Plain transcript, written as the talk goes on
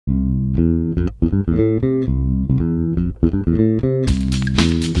Good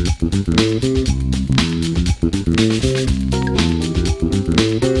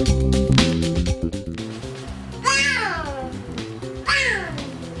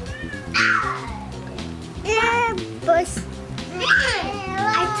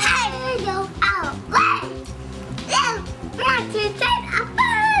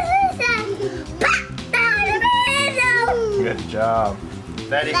job.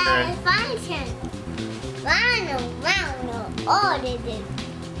 Daddy's turn. Round, all they did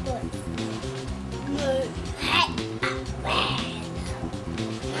was move head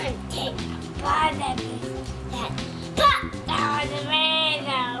and take a part of it that pop down the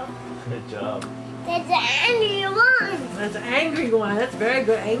window. Good job. That's the angry one. That's an angry one. That's a very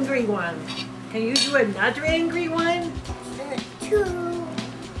good angry one. Can you do another angry one? Two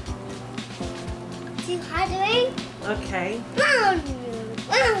hungry. Okay. Round,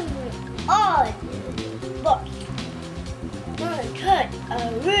 all the box. My cat a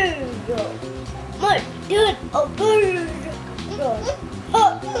window. My dad a window.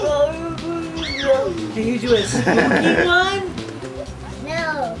 Can you do a spooky one?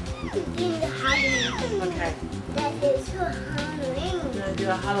 No, in the Halloween. Okay. That is for Halloween. You want to do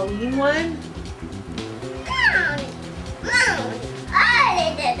a Halloween one? All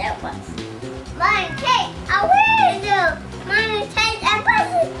they did was my take a window. My take a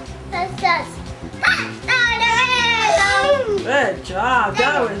puzzle. Good job.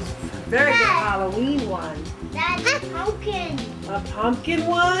 That was a very good Halloween one. That's a pumpkin. A pumpkin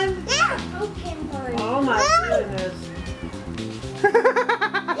one? Yeah, pumpkin one. Oh my goodness.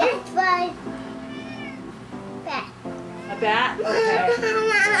 That's my bat. A bat?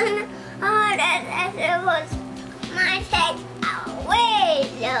 Okay. Oh, that was my take a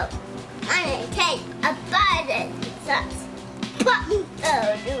window. My take a button. Pop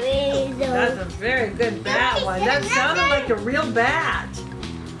out the window. That's a very good bat one. That sounded like a real bat.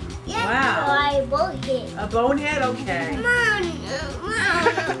 Yes, Wow. so I broke it. A bonehead? Okay. Mom,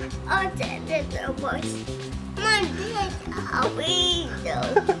 oh, that's the voice. Mom, take a window.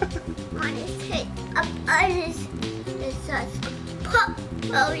 Mom, take a button. Pop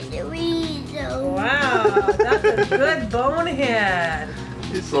out the window. Wow. That's a good bonehead.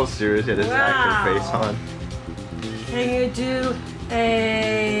 He's so serious. He had his acting face on. Can you do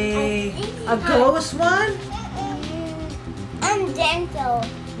a ghost one? I'm gentle.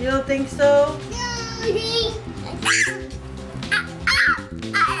 You don't think so? Good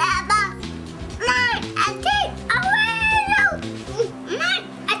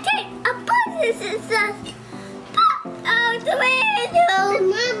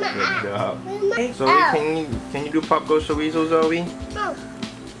job. Zoe, can you do Pop Goes the Weasel, Zoe? No.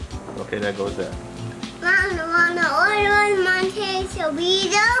 Okay, that goes there.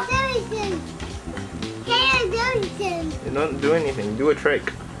 You don't do anything. Do a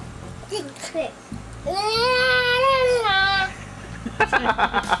trick. Trick.